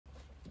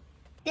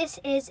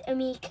This is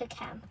Amika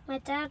Cam. My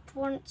dad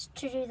wants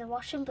to do the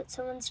washing, but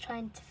someone's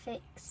trying to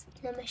fix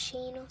the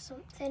machine or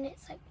something.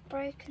 It's like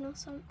broken or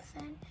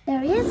something.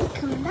 There he is,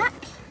 coming back.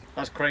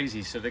 That's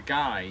crazy. So the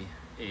guy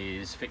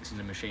is fixing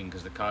the machine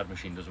because the card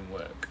machine doesn't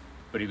work.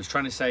 But he was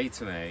trying to say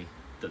to me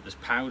that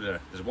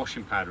there's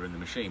washing powder in the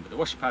machine, but the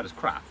washing powder's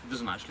crap. It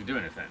doesn't actually do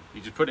anything.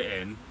 You just put it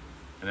in,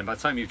 and then by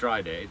the time you've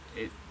dried it,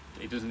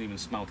 it doesn't even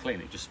smell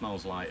clean. It just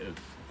smells like, I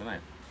don't know.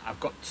 I've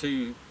got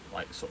two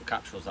like sort of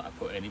capsules that I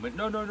put in. He went,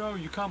 no,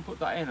 you can't put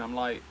that in. I'm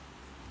like,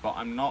 but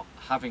I'm not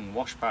having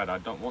wash powder. I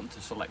don't want to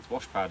select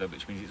wash powder,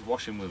 which means it's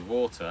washing with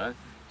water.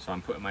 So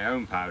I'm putting my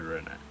own powder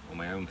in it, or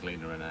my own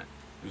cleaner in it.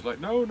 He was like,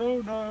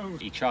 no.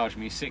 He charged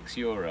me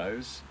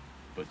 €6,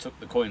 but took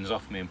the coins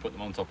off me and put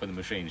them on top of the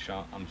machine.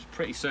 I'm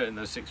pretty certain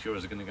those €6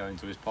 are going to go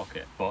into his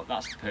pocket, but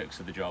that's the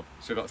perks of the job.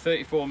 So we've got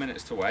 34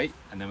 minutes to wait,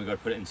 and then we've got to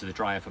put it into the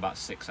dryer for about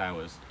 6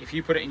 hours. If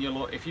you put it in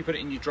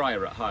your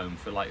dryer at home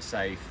for like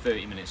say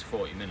 30 minutes,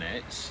 40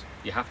 minutes,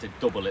 you have to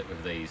double it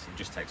with these. It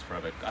just takes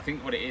forever. I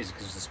think what it is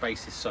because the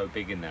space is so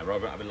big in there.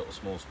 Rather than have a little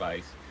small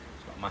space,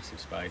 it's got massive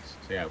space.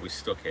 So yeah, we're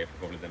stuck here for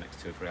probably the next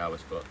 2 or 3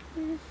 hours, but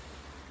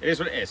it is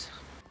what it is.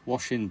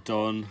 Washing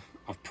done.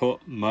 I've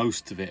put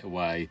most of it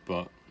away,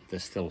 but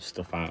there's still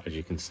stuff out, as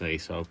you can see.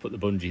 So I've put the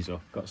bungees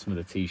off, got some of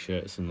the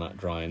t-shirts and that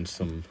drying,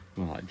 some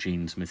like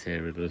jeans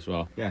material as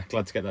well. Yeah,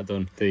 glad to get that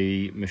done.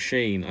 The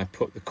machine, I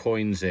put the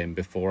coins in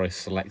before I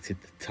selected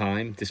the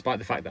time, despite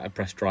the fact that I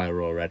pressed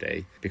dryer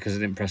already. Because I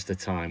didn't press the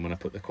time, when I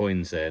put the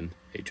coins in,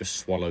 it just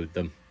swallowed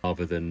them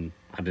rather than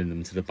adding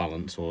them to the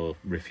balance or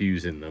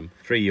refusing them.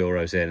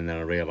 €3 in, and then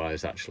I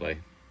realised actually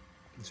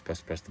just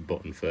press the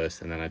button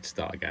first and then I'd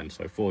start again.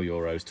 So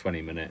 €4,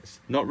 20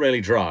 minutes. Not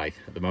really dry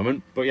at the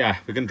moment, but yeah,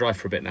 we're going to dry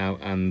for a bit now,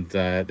 and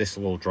this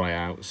will all dry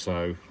out.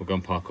 So we'll go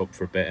and park up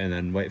for a bit and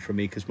then wait for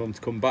Amika's mum to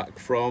come back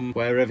from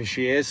wherever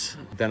she is.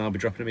 Then I'll be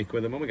dropping Amika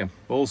with her mum again.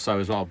 Also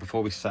as well,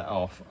 before we set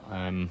off,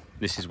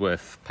 this is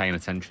worth paying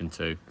attention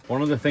to.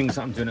 One of the things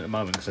that I'm doing at the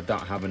moment, because I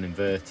don't have an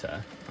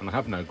inverter and I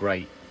have no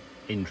great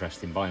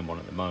interest in buying one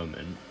at the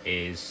moment,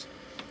 is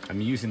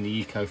I'm using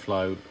the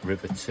EcoFlow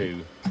River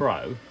 2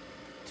 Pro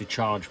to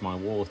charge my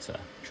water,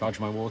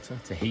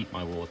 to heat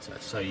my water.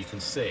 So you can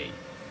see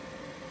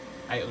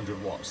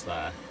 800 watts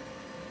there.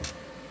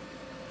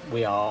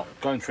 We are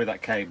going through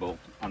that cable,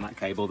 and that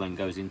cable then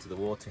goes into the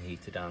water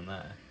heater down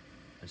there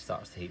and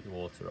starts to heat the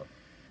water up.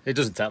 It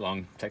doesn't take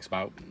long, it takes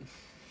about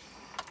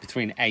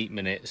between 8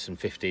 minutes and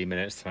 15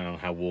 minutes, depending on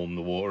how warm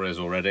the water is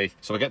already.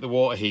 So I get the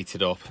water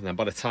heated up, and then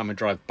by the time I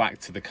drive back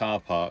to the car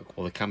park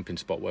or the camping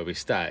spot where we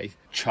stay,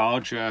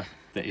 charger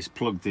that is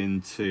plugged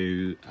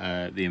into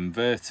the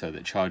inverter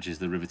that charges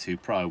the River 2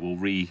 Pro will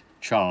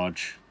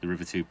recharge the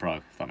River 2 Pro,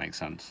 if that makes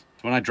sense.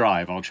 So when I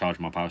drive, I'll charge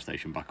my power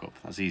station back up.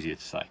 That's easier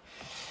to say.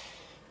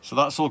 So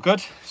that's all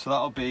good. So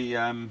that'll be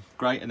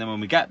great. And then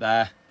when we get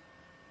there,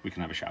 we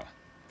can have a shower.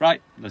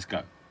 Right, let's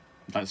go.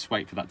 Let's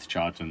wait for that to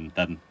charge and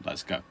then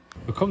let's go.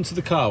 We'll come to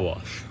the car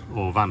wash,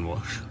 or van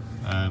wash.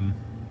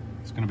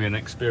 It's going to be an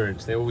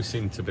experience. They always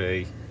seem to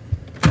be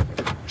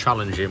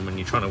challenging when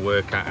you're trying to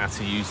work out how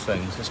to use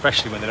things,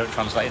 especially when they don't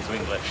translate into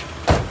English.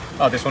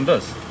 Oh, this one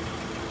does.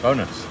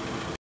 Bonus.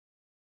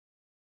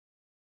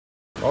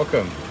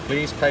 Welcome.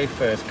 Please pay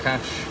first,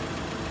 cash,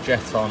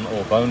 jeton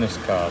or bonus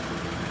card.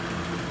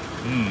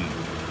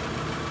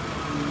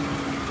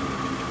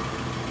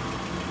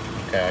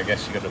 Okay, I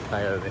guess you got to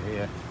pay over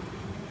here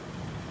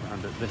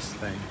and at this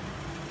thing.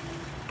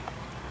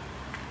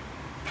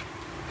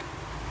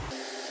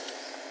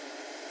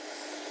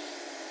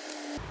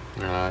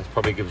 It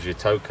probably gives you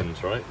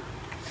tokens, right?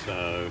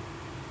 So,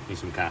 need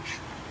some cash.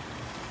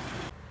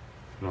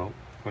 No,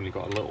 we've only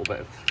got a little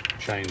bit of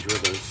change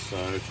with us, so...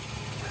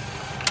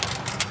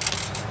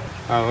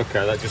 Oh,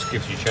 okay, that just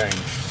gives you change.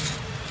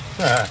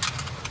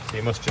 So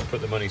you must just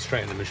put the money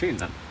straight in the machine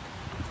then.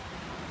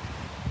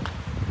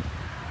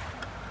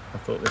 I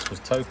thought this was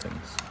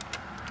tokens.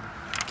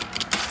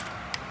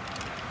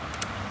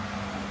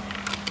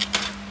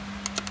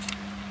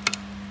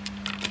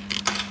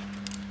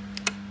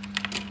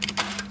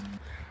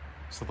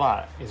 So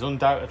that is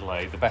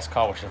undoubtedly the best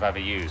car wash I've ever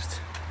used.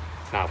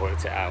 Now I've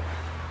worked it out.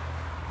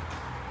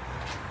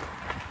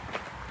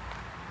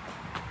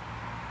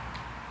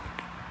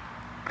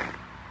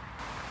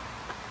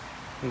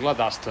 I'm glad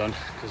that's done,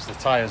 because the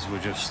tyres were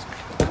just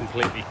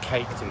completely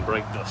caked in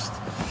brake dust.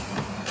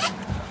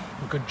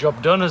 Good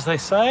job done, as they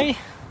say.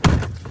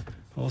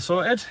 All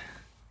sorted?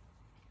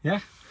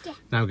 Yeah? Yeah.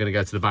 Now we're going to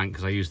go to the bank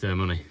because I used their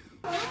money.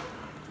 Have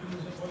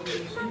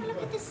a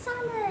look at the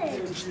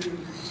salad.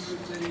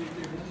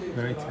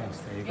 Very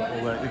tasty. You've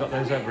got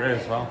those over here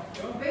as well.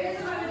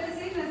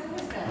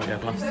 We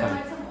had last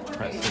time.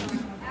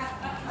 Pretzels.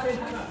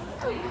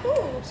 Oh,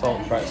 cool.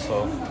 Salt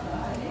pretzel.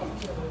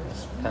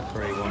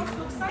 Peppery one.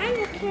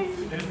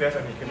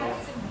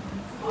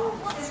 Oh,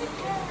 what's in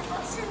there?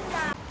 What's in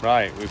that?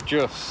 Right, we've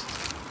just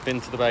been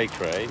to the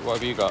bakery. What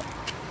have you got?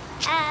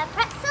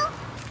 Pretzel.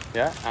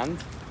 Yeah,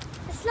 and?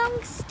 This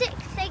long stick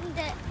thing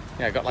that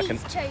Yeah, I got like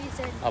he's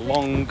chosen. a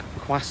long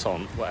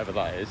croissant, whatever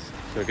that is.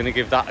 So we're going to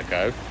give that a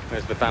go.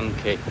 There's the band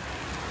key.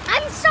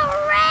 I'm so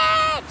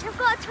rich! I've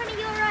got 20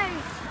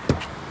 euros.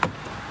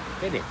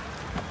 Get in.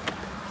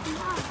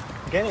 No.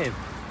 Get in.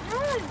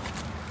 No.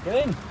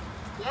 Get in.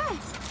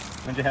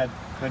 Yes. Mind your head.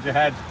 Mind your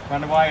head.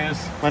 Mind the wires.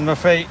 Mind my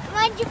feet.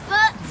 Mind your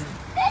foot.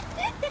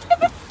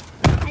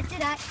 I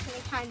did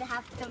actually kind of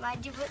have to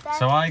mind your foot there.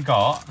 So I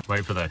got,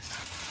 wait for this,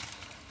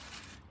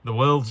 the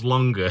world's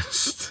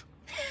longest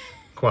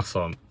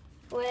croissant.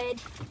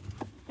 Weird.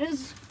 It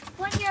was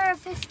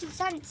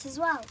 €1.50 as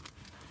well.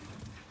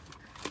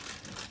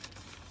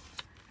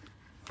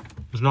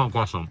 It's not a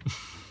croissant.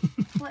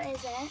 What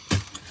is it?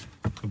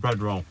 A bread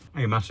roll.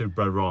 A massive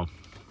bread roll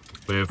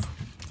with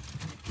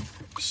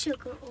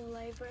Sugar all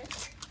over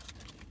it.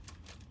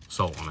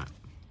 salt on it.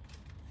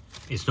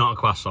 It's not a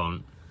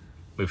croissant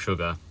with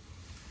sugar.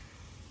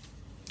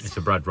 It's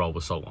a bread roll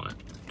with salt on it.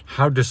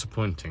 How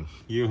disappointing.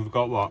 You have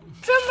got what?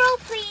 Drum roll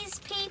please,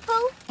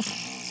 people.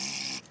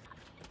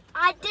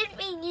 I didn't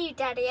mean you,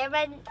 Daddy. I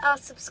meant our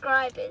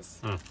subscribers.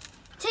 Oh.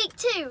 Take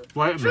 2.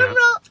 Wait a Drum minute.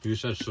 roll. You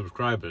said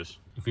subscribers.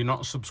 If you're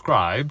not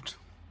subscribed,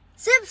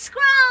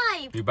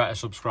 Subscribe! you better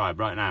subscribe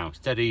right now. It's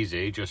dead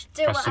easy. Just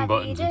Do press some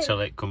whatever you buttons do. until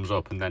it comes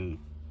up and then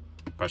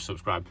press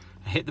subscribe.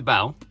 Hit the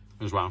bell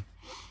as well.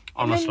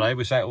 Honestly,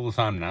 we say it all the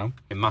time now.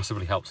 It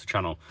massively helps the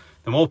channel.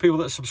 The more people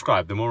that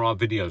subscribe, the more our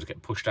videos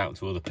get pushed out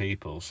to other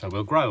people. So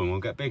we'll grow and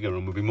we'll get bigger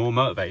and we'll be more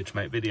motivated to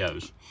make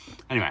videos.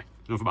 Anyway,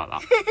 enough about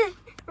that.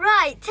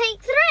 Right, take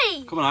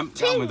 3. Come on, Em,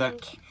 get on with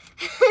it.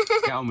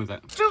 Get on with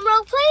it. Drum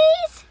roll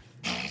please.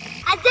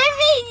 I don't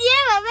mean you,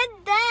 I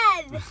meant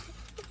them.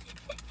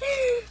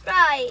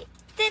 Right.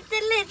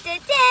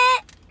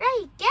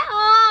 Right, get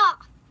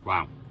off.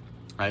 Wow,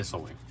 that is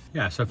something.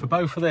 Yeah, so for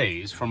both of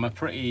these, from a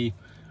pretty,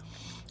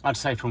 I'd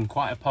say from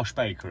quite a posh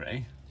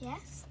bakery,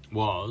 Yes.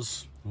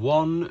 was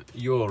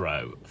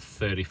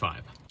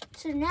 €1.35.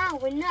 So now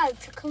we know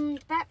to come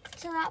back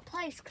to that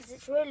place because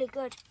it's really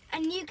good.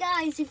 And you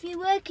guys, if you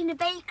work in a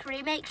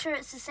bakery, make sure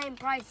it's the same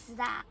price as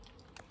that.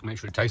 Make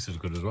sure it tastes as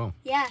good as well.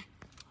 Yeah.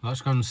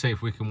 Let's go and see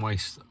if we can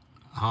waste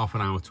half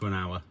an hour to an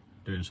hour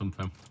doing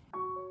something.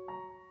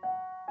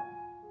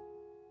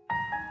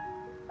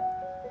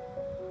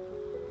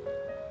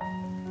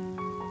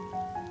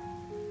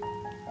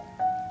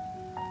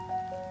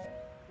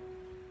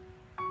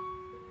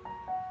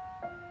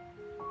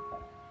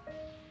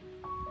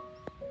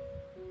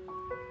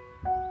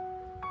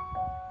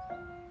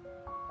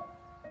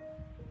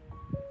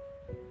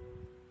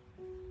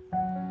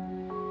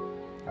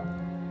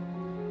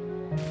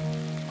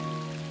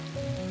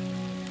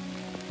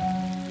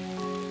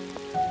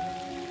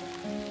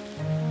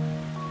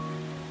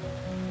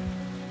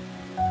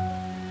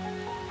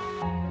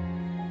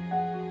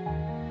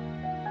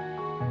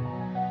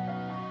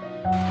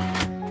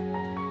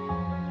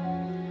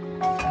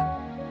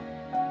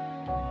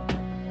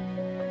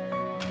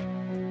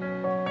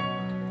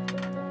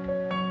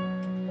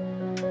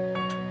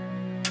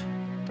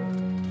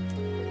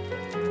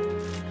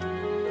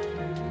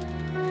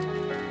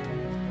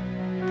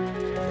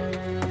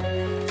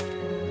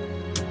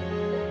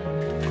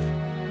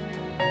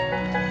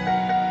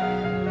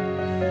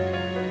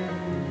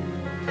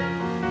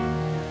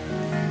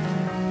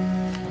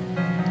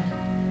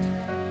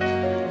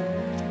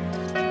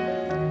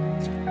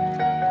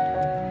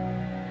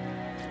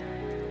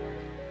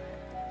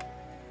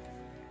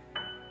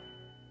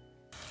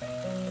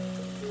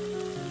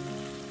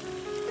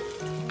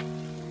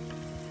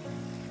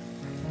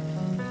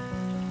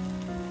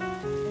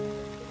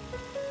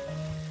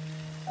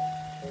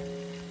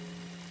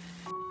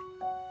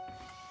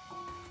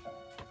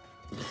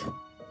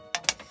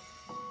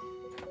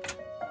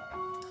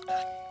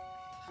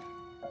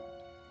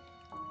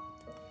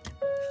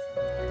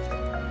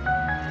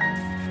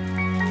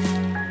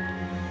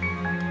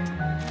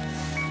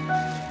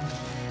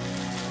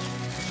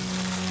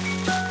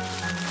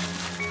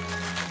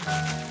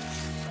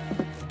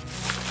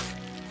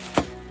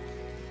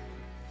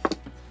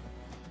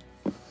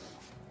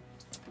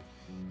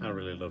 I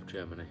really love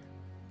Germany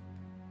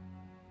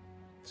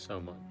so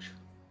much.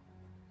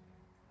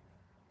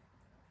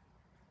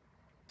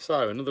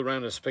 So another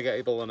round of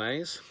spaghetti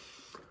bolognese,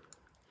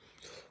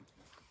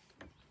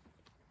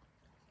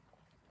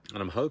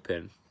 and I'm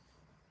hoping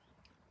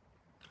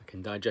I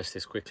can digest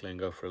this quickly and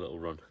go for a little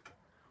run.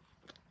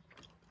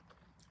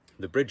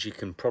 The bridge you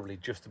can probably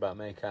just about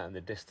make out in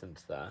the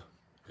distance there.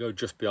 Go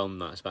just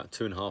beyond that, it's about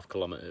 2.5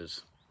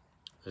 kilometres.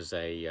 There's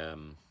a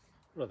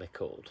what are they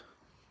called?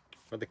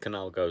 Where the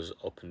canal goes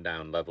up and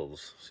down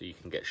levels, so you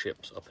can get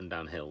ships up and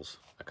down hills.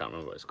 I can't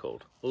remember what it's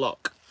called.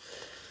 Lock.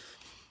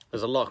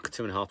 There's a lock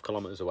 2.5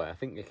 kilometres away. I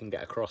think you can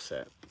get across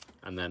it.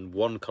 And then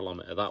 1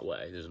 kilometre that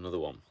way, there's another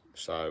one.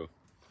 So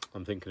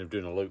I'm thinking of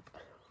doing a loop.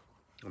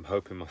 I'm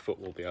hoping my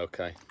foot will be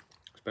okay.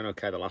 It's been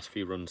okay the last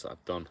few runs that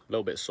I've done. A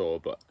little bit sore,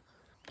 but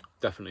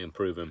definitely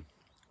improving.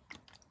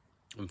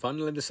 And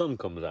finally the sun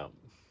comes out.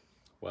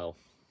 Well,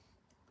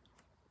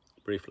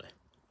 briefly.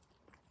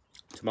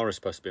 Tomorrow's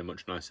supposed to be a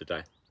much nicer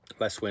day.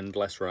 Less wind,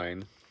 less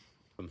rain,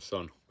 some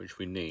sun, which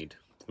we need.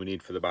 We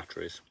need for the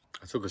batteries.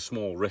 I took a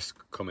small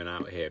risk coming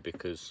out here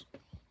because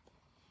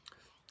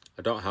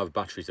I don't have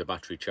battery to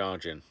battery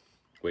charging,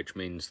 which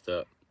means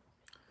that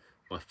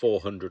my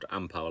 400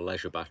 amp hour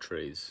leisure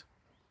batteries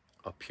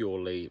are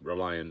purely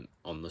reliant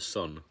on the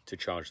sun to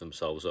charge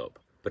themselves up.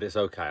 But it's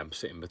okay, I'm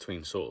sitting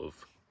between sort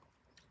of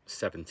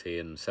 70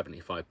 and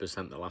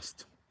 75% the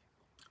last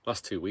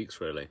 2 weeks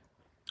really.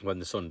 When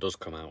the sun does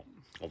come out,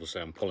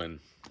 obviously I'm pulling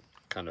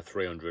kind of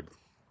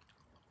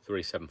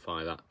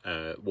 375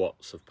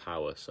 watts of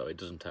power, so it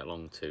doesn't take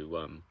long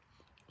to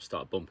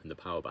start bumping the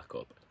power back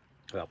up.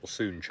 That will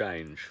soon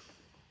change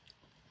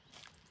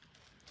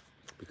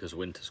because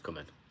winter's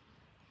coming,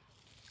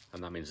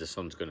 and that means the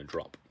sun's going to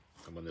drop.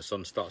 And when the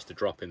sun starts to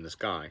drop in the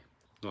sky,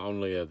 not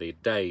only are the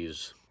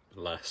days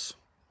less,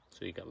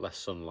 so you get less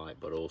sunlight,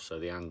 but also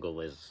the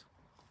angle is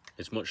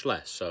much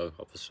less. So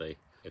obviously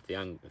if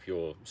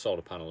your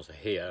solar panels are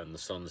here and the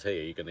sun's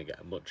here, you're going to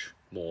get much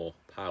more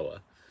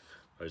power,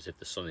 whereas if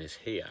the sun is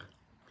here,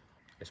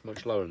 it's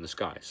much lower in the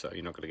sky, so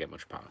you're not going to get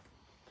much power.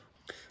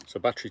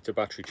 So battery to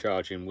battery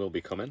charging will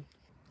be coming.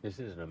 This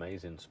is an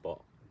amazing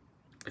spot.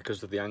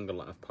 Because of the angle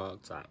that I've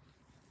parked at,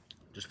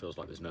 it just feels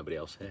like there's nobody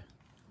else here.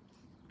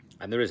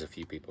 And there is a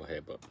few people here,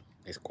 but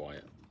it's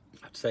quiet.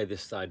 I'd say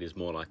this side is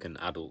more like an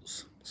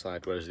adult's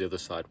side, whereas the other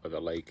side where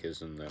the lake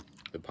is and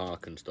the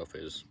park and stuff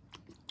is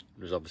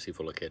obviously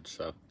full of kids.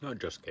 So not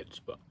just kids,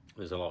 but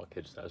there's a lot of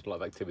kids there. There's a lot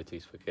of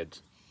activities for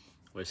kids.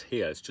 Whereas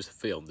here it's just a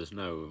field. There's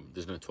no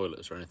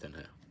toilets or anything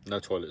here. No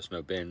toilets,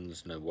 no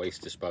bins, no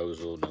waste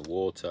disposal, no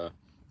water.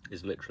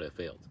 It's literally a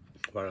field.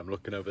 Where I'm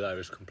looking over there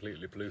is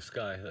completely blue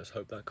sky. Let's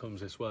hope that comes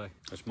this way.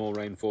 There's more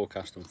rain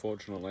forecast,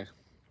 unfortunately.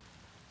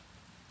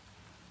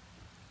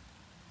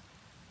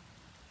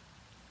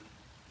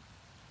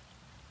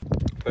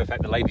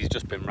 Perfect. The lady's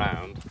just been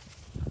round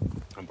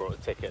and brought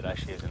a ticket. There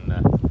she is in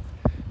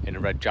a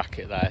red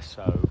jacket there.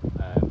 So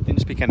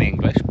didn't speak any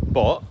English,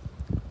 but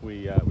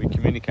we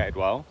communicated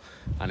well,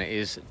 and it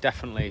is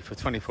definitely for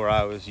 24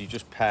 hours. You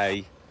just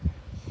pay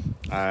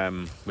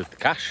with the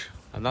cash,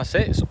 and that's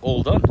it. It's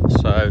all done.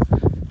 So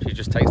she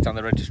just takes down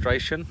the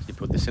registration. You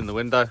put this in the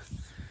window,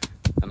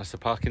 and that's the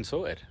parking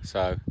sorted.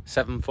 So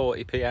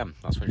 7:40 p.m.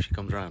 That's when she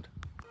comes around.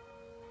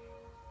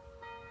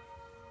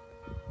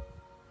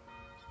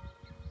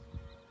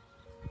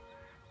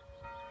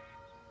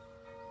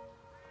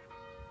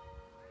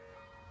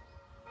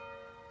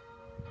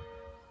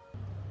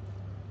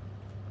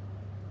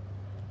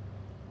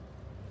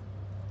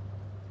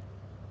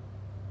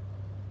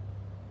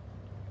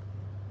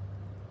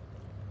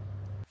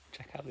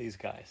 Check out these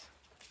guys.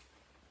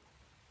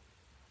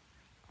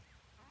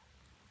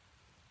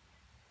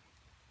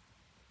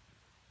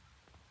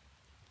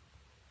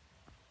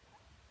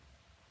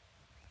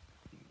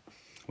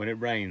 When it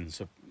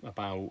rains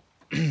about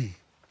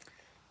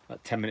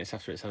like 10 minutes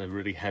after it's had a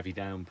really heavy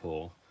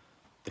downpour,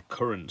 the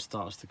current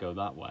starts to go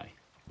that way,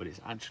 but it's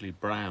actually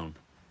brown.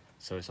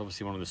 So it's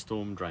obviously one of the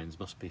storm drains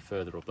must be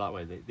further up that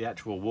way. The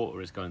actual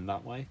water is going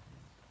that way.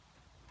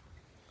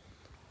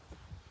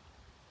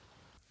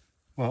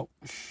 Well,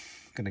 I'm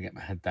gonna get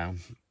my head down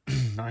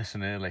nice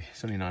and early.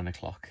 It's only 9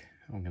 o'clock.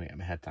 I'm gonna get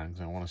my head down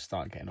because I want to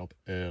start getting up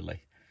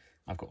early.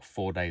 I've got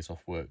 4 days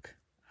off work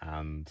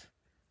and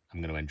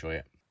I'm gonna enjoy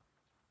it.